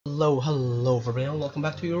Hello everybody, and welcome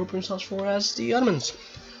back to Europa Universalis for as the Ottomans.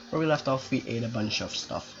 Where we left off, we ate a bunch of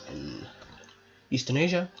stuff in Eastern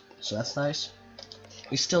Asia, so that's nice.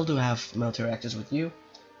 We still do have military access with you,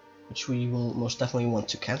 which we will most definitely want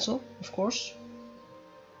to cancel, of course.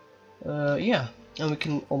 Yeah, and we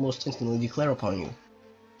can almost instantly declare upon you.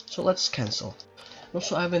 So let's cancel.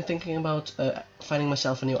 Also, I've been thinking about finding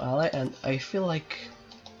myself a new ally, and I feel like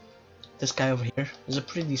this guy over here is a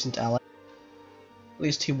pretty decent ally. At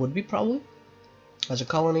least he would be, probably. As a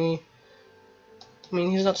colony, I mean,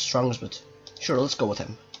 he's not the strongest, but sure, let's go with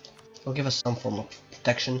him. He'll give us some form of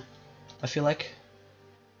protection, I feel like.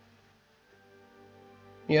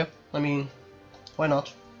 Yeah, I mean, why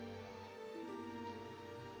not?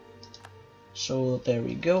 So there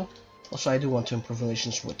we go. Also, I do want to improve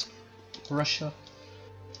relations with Russia,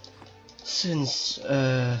 since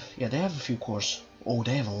yeah, they have a few cores. Oh,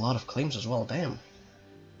 they have a lot of claims as well. Damn.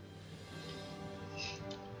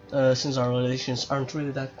 Since our relations aren't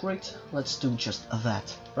really that great, let's do just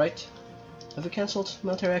that, right? Have we cancelled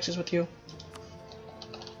military access with you?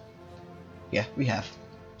 Yeah, we have.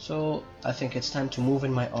 So I think it's time to move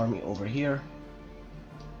in my army over here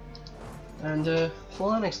and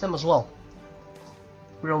full annex them as well.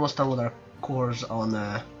 We're almost done with our cores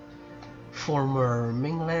on former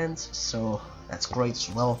Ming lands, so that's great as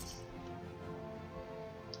well.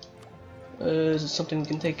 Is it something we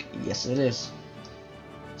can take? Yes, it is.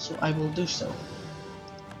 So I will do so.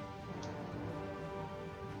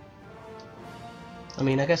 I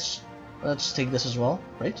mean, I guess let's take this as well,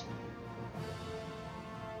 right?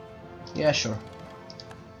 Yeah, sure.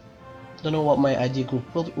 Don't know what my ID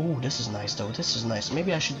group will do. Ooh, this is nice though. This is nice.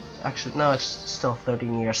 Maybe I should actually. No, it's still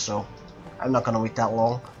 13 years, so I'm not gonna wait that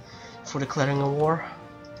long for declaring a war.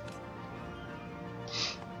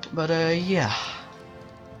 But yeah,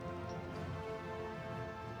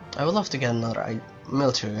 I would love to get another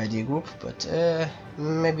military ID group, but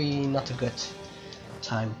maybe not a good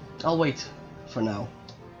time. I'll wait for now.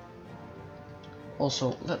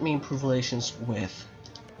 Also, let me improve relations with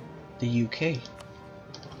the UK.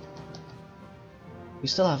 We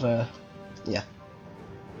still have a... yeah.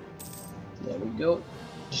 There we go.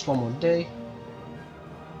 Just one more day.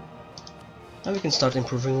 And we can start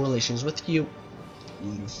improving relations with you.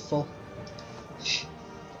 Beautiful.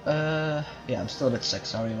 Yeah, I'm still a bit sick,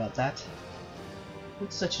 sorry about that.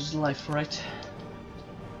 But such is life, right?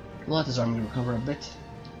 Let his army recover a bit.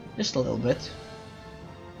 Just a little bit.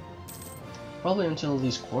 Probably until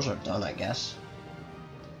these cores are done, I guess.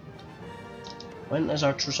 When is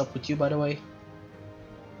our truce up with you, by the way?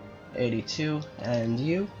 82, and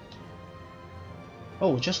you?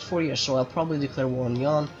 Oh, just 4 years, so I'll probably declare war on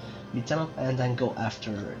Yan, beat them up, and then go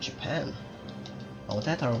after Japan. Oh,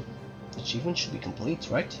 that our achievement should be complete,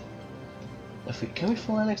 right? If we can we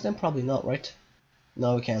full annex them? Probably not, right?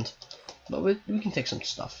 No, we can't. But we can take some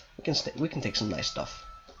stuff. We can take some nice stuff.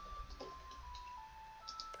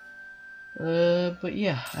 But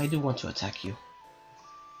yeah, I do want to attack you.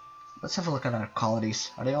 Let's have a look at our colonies.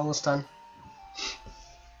 Are they almost done?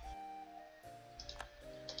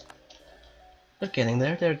 They're getting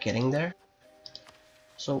there. They're getting there.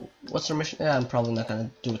 So what's our mission? Yeah, I'm probably not gonna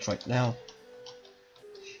do it right now.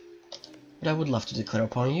 But I would love to declare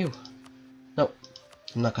upon you. No,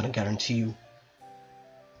 I'm not gonna guarantee you.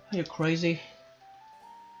 Are you crazy?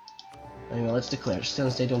 Anyway, let's declare,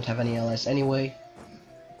 since they don't have any allies anyway.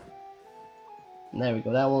 There we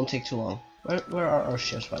go, that won't take too long. Where are our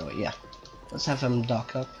ships, by the way? Yeah. Let's have them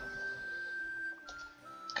dock up.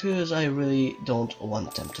 Because I really don't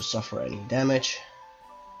want them to suffer any damage.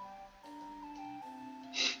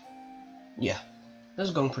 Yeah, this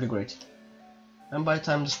is going pretty great. And by the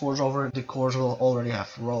time this war's over, the cores will already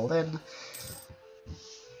have rolled in.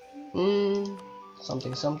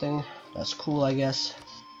 Something. That's cool, I guess.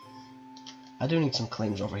 I do need some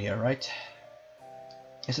claims over here, right?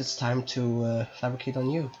 Guess it's time to fabricate on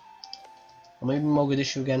you. Or maybe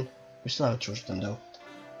Mogadishu again. We still haven't chosen them though.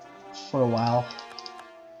 For a while.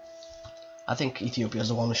 I think Ethiopia is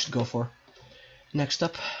the one we should go for. Next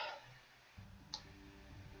up.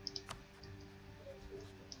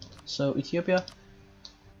 So Ethiopia,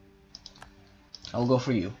 I'll go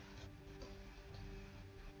for you.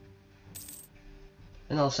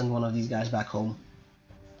 And I'll send one of these guys back home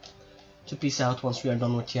to peace out once we are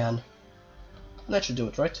done with Tian. And that should do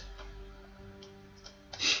it, right?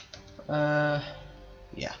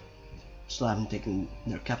 Yeah. Still haven't taken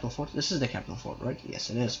their capital fort. This is the capital fort, right? Yes,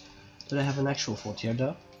 it is. Do they have an actual fort here,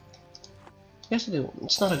 though? Yes, they do.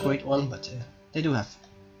 It's not a great one, but they do have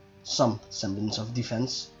some semblance of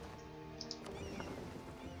defense.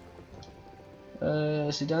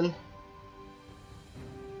 Is he done?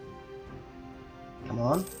 Come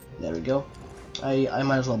on. There we go. I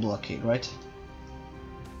might as well blockade, right?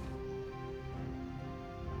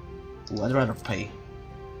 Ooh, I'd rather pay.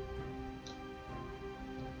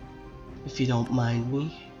 If you don't mind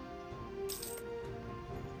me.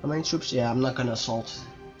 My main troops, yeah, I'm not gonna assault.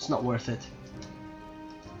 It's not worth it.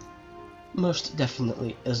 Most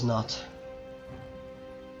definitely is not.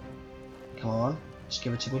 Come on, just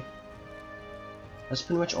give it to me. That's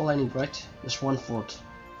pretty much all I need, right? Just one fort.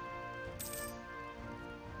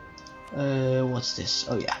 What's this?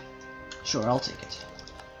 Oh yeah. Sure, I'll take it.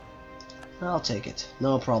 I'll take it.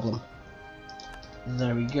 No problem.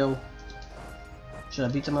 There we go. Should I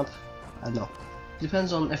beat them up? I don't know.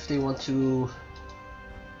 Depends on if they want to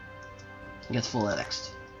get full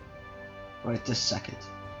annexed. Right this second.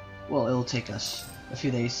 Well, it'll take us a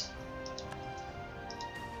few days.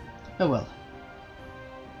 Oh well.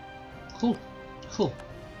 Cool. Cool.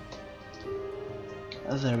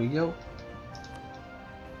 There we go.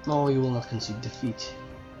 No, you will not concede defeat.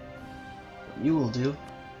 What you will do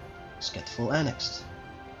is get full annexed.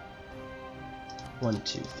 1,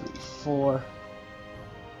 2, 3, 4.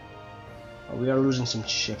 Oh, we are losing some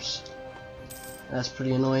ships. That's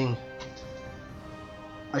pretty annoying.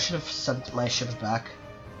 I should have sent my ships back.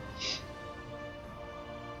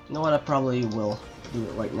 You know what, I probably will do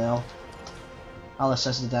it right now. I'll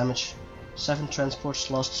assess the damage. 7 transports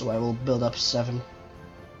lost, so I will build up 7.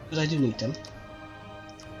 Because I do need them.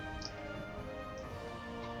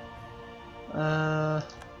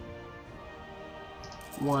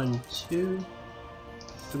 1, 2,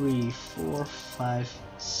 3, 4, 5,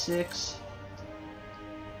 6,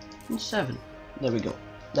 and 7. There we go.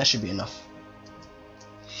 That should be enough.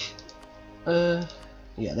 Yeah,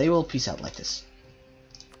 they will peace out like this.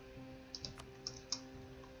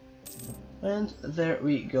 And there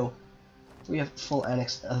we go. We have full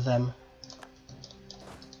annexed them.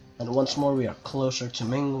 And once more we are closer to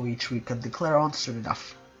Ming, which we could declare on soon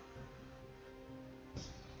enough.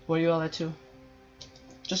 Where are you all at to?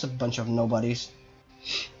 Just a bunch of nobodies.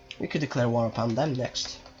 We could declare war upon them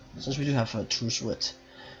next, since we do have a truce with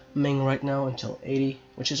Ming right now until 80,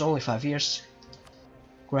 which is only 5 years,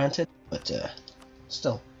 granted, but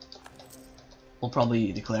still. We'll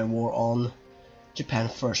probably declare war on Japan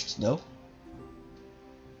first, though.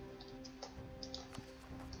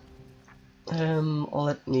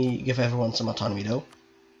 Let me give everyone some autonomy, though.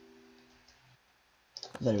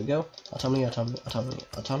 There we go. Autonomy, autonomy, autonomy,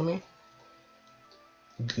 autonomy.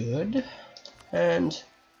 Good. And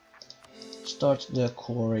start the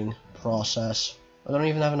coring process. I don't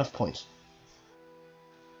even have enough points.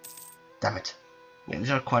 Damn it. Yeah,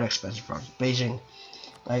 these are quite expensive products. Beijing.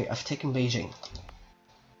 I've taken Beijing.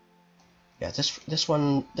 Yeah, this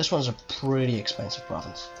one's a pretty expensive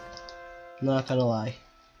province. Not gonna lie.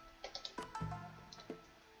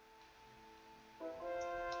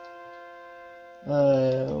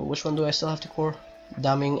 Which one do I still have to core?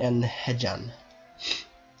 Daming and Hejan.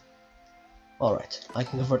 Alright, I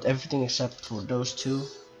can convert everything except for those two.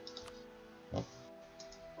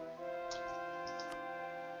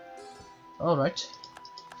 Alright.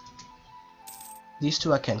 These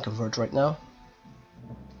two I can't convert right now,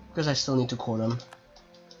 because I still need to core them.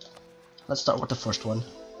 Let's start with the first one.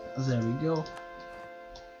 There we go.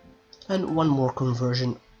 And one more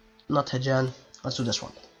conversion. Not Hejan. Let's do this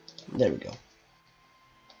one. There we go.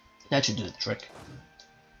 That should do the trick.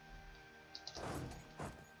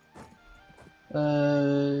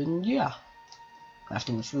 Yeah.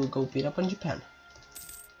 Afterwards we'll go beat up on Japan.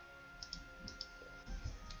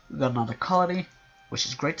 We got another colony, which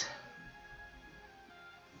is great.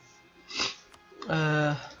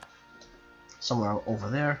 Somewhere over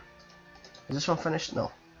there. Is this one finished?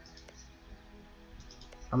 No.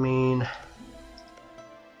 I mean,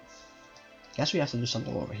 guess we have to do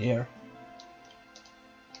something over here.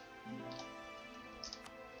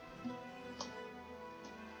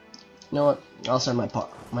 You know what? I'll send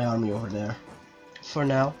my army over there for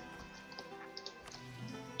now,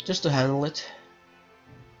 just to handle it.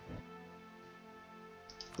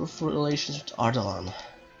 Proof relations with Ardalan.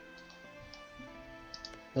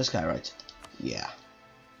 This guy, right? Yeah.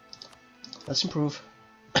 Let's improve.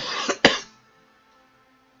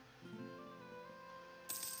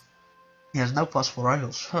 He has no possible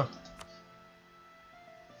rivals, huh?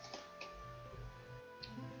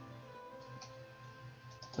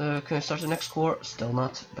 Can I start the next core? Still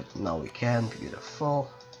not, but now we can. Beautiful.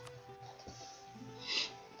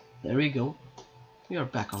 There we go. We are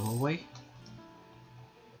back on our way.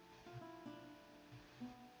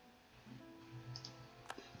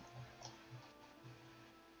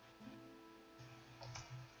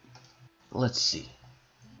 Let's see.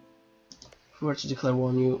 If we were to declare war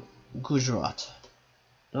on you, Gujarat.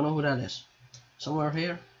 Don't know who that is. Somewhere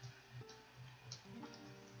here?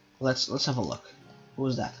 Let's have a look. Who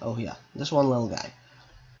is that? Oh yeah, this one little guy.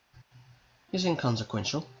 He's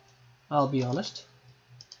inconsequential, I'll be honest.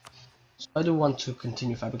 So I do want to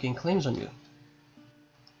continue fabricating claims on you.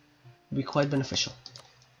 It'd be quite beneficial.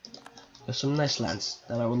 There's some nice lands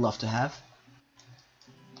that I would love to have.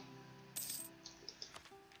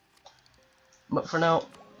 But for now,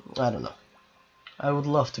 I don't know. I would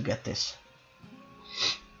love to get this.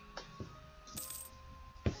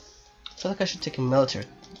 I feel like I should take a military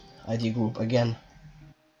ID group again.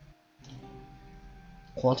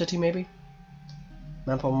 Quantity maybe?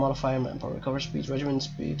 Manpower modifier, manpower recovery speed, regiment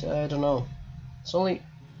speed, I don't know. It's only...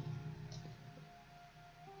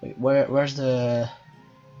 Wait, where's the...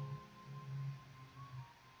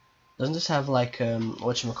 Doesn't this have like,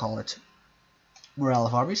 whatchamacallit? Morale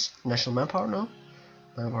of armies? National manpower? No.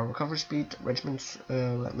 Manpower recovery speed, regiments,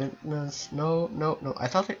 maintenance, no. I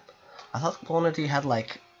thought quantity had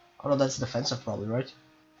like... Oh no, that's defensive probably, right?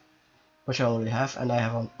 Which I already have, and I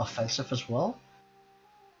have an offensive as well.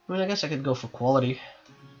 I mean, I guess I could go for quality.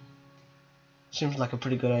 Seems like a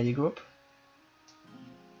pretty good ID group.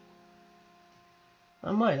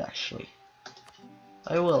 I might actually.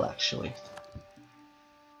 I will actually.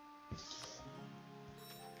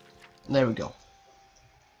 There we go.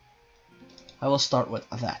 I will start with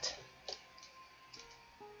that.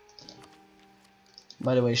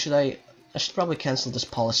 By the way, I should probably cancel this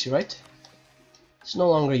policy, right? It's no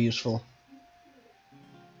longer useful.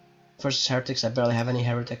 Versus heretics, I barely have any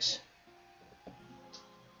heretics.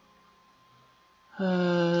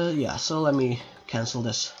 Yeah, so let me cancel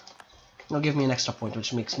this. It'll give me an extra point,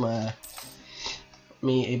 which makes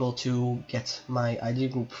me able to get my ID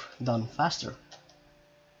group done faster.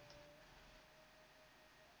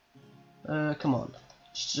 Come on.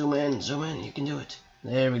 Zoom in, you can do it.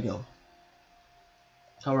 There we go.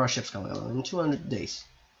 How are our ships coming on? In 200 days.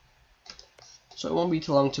 So it won't be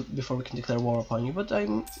too long before we can declare war upon you, but I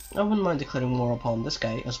wouldn't mind declaring war upon this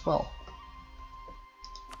guy as well.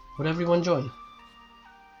 Would everyone join?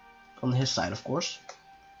 On his side, of course.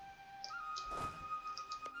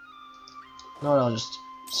 No, I'll just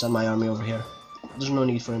send my army over here. There's no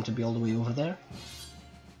need for him to be all the way over there.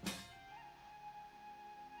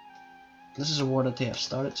 This is a war that they have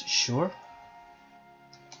started, sure.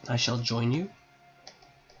 I shall join you.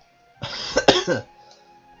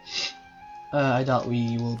 I doubt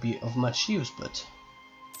we will be of much use, but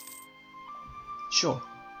sure,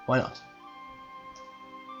 why not?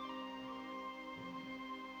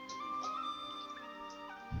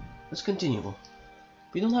 Let's continue.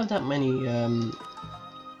 We don't have that many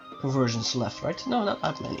conversions left, right? No, not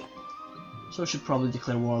that many. So we should probably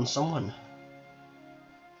declare war on someone.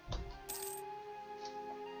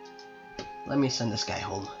 Let me send this guy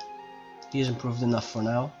home. He is improved enough for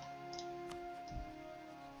now.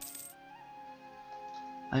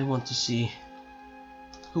 I want to see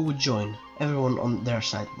who would join. Everyone on their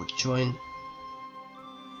side would join.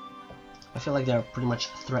 I feel like they're pretty much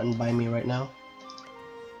threatened by me right now.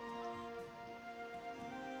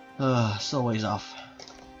 Still ways off.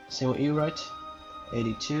 Same with you, right?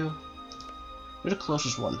 82. You're the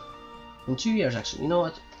closest one. In 2 years, actually. You know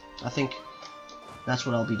what? I think that's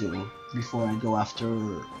what I'll be doing before I go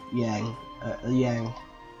after Yang.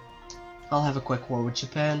 I'll have a quick war with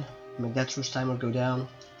Japan, make that truce timer go down,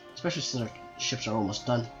 especially since our ships are almost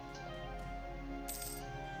done.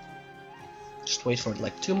 Just wait for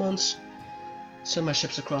like 2 months, send my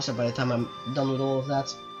ships across, and by the time I'm done with all of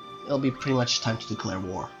that, it'll be pretty much time to declare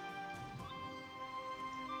war.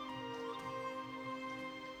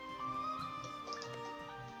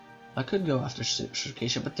 I could go after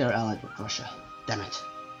Circassia, but they're allied with Russia. Damn it.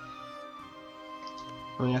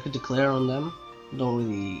 I mean, I could declare on them. Don't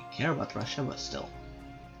really care about Russia, but still.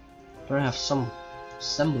 Do I have some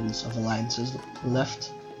semblance of alliances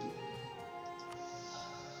left?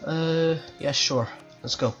 Yeah, sure.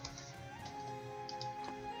 Let's go.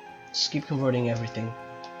 Just keep converting everything.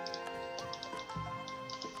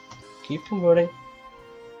 Keep converting.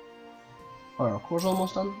 Are our cores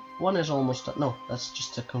almost done? One is almost done. No, that's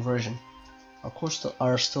just a conversion. Our cores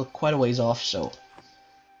are still quite a ways off, so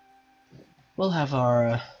we'll have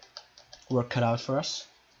our work cut out for us.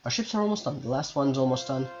 Our ships are almost done. The last one's almost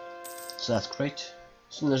done, so that's great.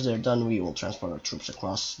 As soon as they're done, we will transport our troops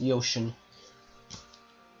across the ocean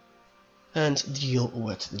and deal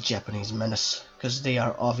with the Japanese menace, because they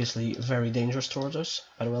are obviously very dangerous towards us.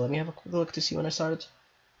 By the way, let me have a quick look to see when I started.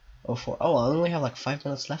 Oh, I only have like 5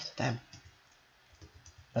 minutes left. Damn.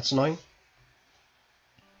 That's annoying.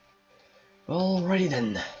 Alrighty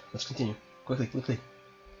then. Let's continue. Quickly.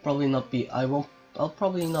 I'll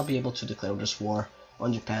probably not be able to declare this war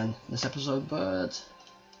on Japan this episode, but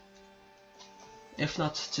if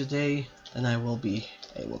not today, then I will be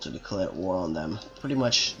able to declare war on them pretty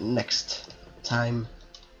much next time.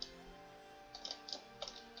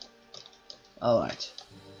 Alright,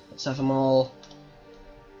 let's have them all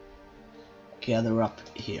gather up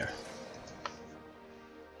here.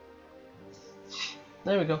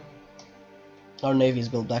 There we go. Our navy is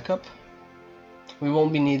built back up. We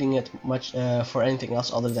won't be needing it much for anything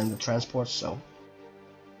else other than the transport, so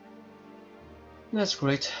that's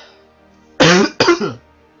great.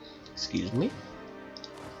 Excuse me.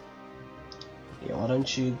 Yeah, why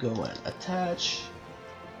don't you go and attach,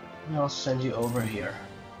 and I'll send you over here.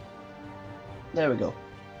 There we go.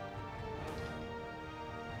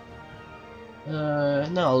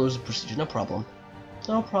 Now I'll lose the prestige, no problem.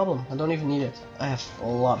 No problem, I don't even need it. I have a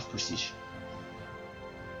lot of prestige.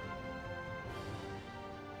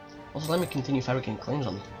 Also, let me continue fabricating claims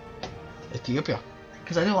on Ethiopia,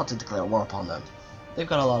 because I do want to declare war upon them. They've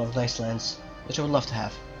got a lot of nice lands, which I would love to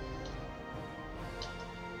have.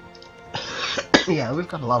 Yeah, we've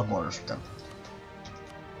got a lot of borders with them.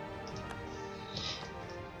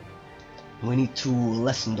 We need to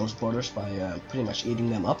lessen those borders by pretty much eating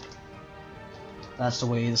them up. That's the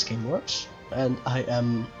way this game works, and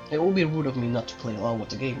it will be rude of me not to play along with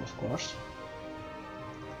the game, of course.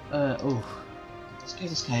 Oh, let's give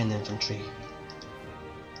this guy an infantry.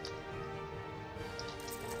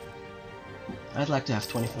 I'd like to have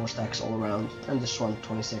 24 stacks all around, and this one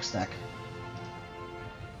 26 stack.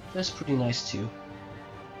 That's pretty nice too.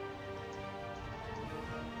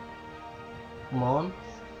 Come on.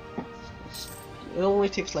 It only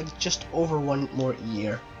takes like just over one more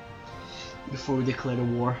year before we declare the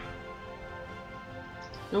war.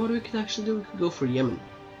 Now what we could actually do? We could go for Yemen.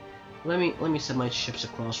 Let me send my ships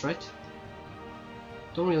across, right?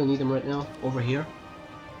 Don't really need them right now. Over here.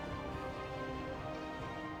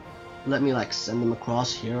 Let me like send them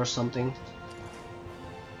across here or something.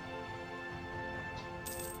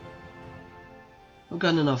 We've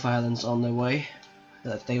got enough islands on their way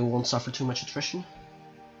that they won't suffer too much attrition.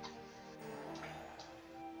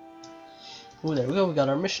 Oh, there we go, we got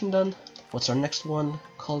our mission done. What's our next one?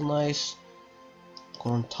 Colonize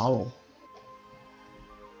Gorontalo.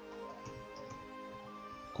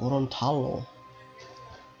 Gorontalo.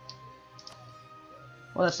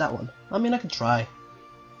 Well, that's that one. I mean, I could try.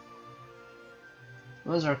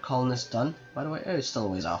 When's our colonist done? By the way, it's still a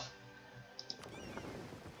ways off.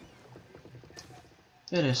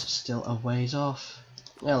 It is still a ways off.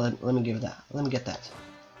 Yeah, let me give that. Let me get that.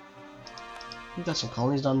 We got some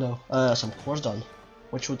colonies done though. Some cores done,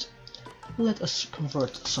 which would let us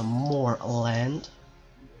convert some more land,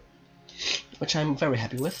 which I'm very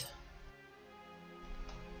happy with.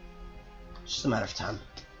 It's just a matter of time.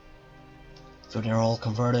 So they're all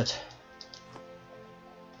converted.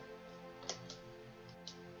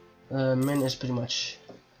 Min is pretty much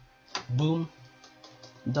boom,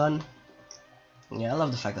 done. Yeah, I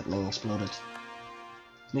love the fact that Ming exploded.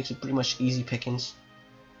 Makes it pretty much easy pickings.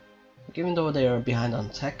 Like, even though they are behind on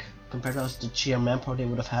tech, compared to the sheer manpower they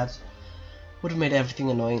would have made everything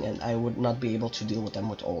annoying, and I would not be able to deal with them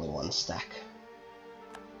with only one stack.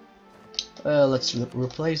 Let's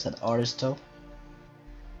replace that artist though.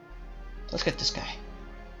 Let's get this guy.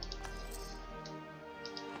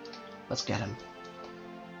 Let's get him.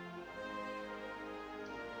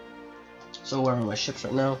 So where are my ships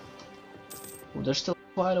right now? Well, they're still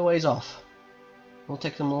quite a ways off. It'll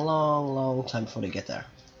take them a long time before they get there.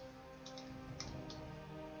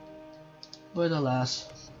 But alas,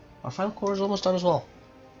 our final core is almost done as well.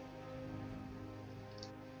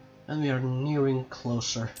 And we are nearing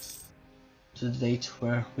closer to the date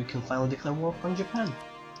where we can finally declare war on Japan.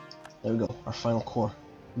 There we go, our final core.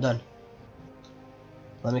 Done.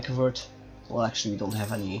 Let me convert. Well, actually, we don't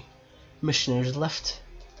have any missionaries left.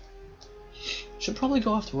 Should probably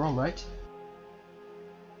go after Rome, right?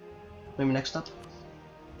 Maybe next up.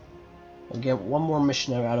 We'll get one more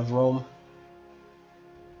missionary out of Rome.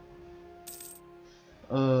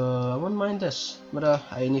 I wouldn't mind this, but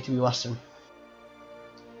I need to be Western.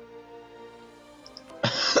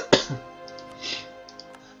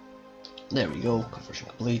 There we go, conversion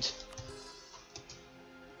complete.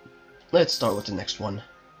 Let's start with the next one.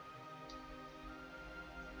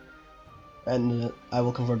 And I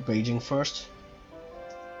will convert Beijing first.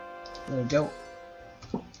 There we go.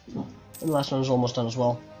 And the last one is almost done as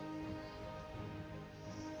well.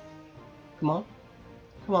 Come on.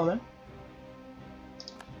 Come on, man.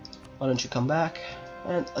 Why don't you come back?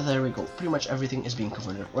 And there we go. Pretty much everything is being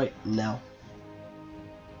converted right now.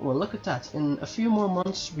 Well, look at that. In a few more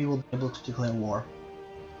months, we will be able to declare war.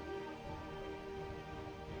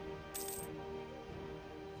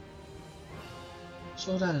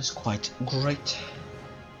 So that is quite great.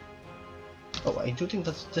 Oh, I do think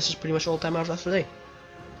that this is pretty much all the time I have left for today.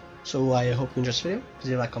 So I hope you enjoyed this video. Please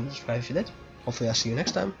leave a like, comment, subscribe if you did. Hopefully I'll see you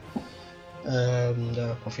next time. And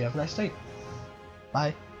hopefully you have a nice day.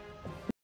 Bye.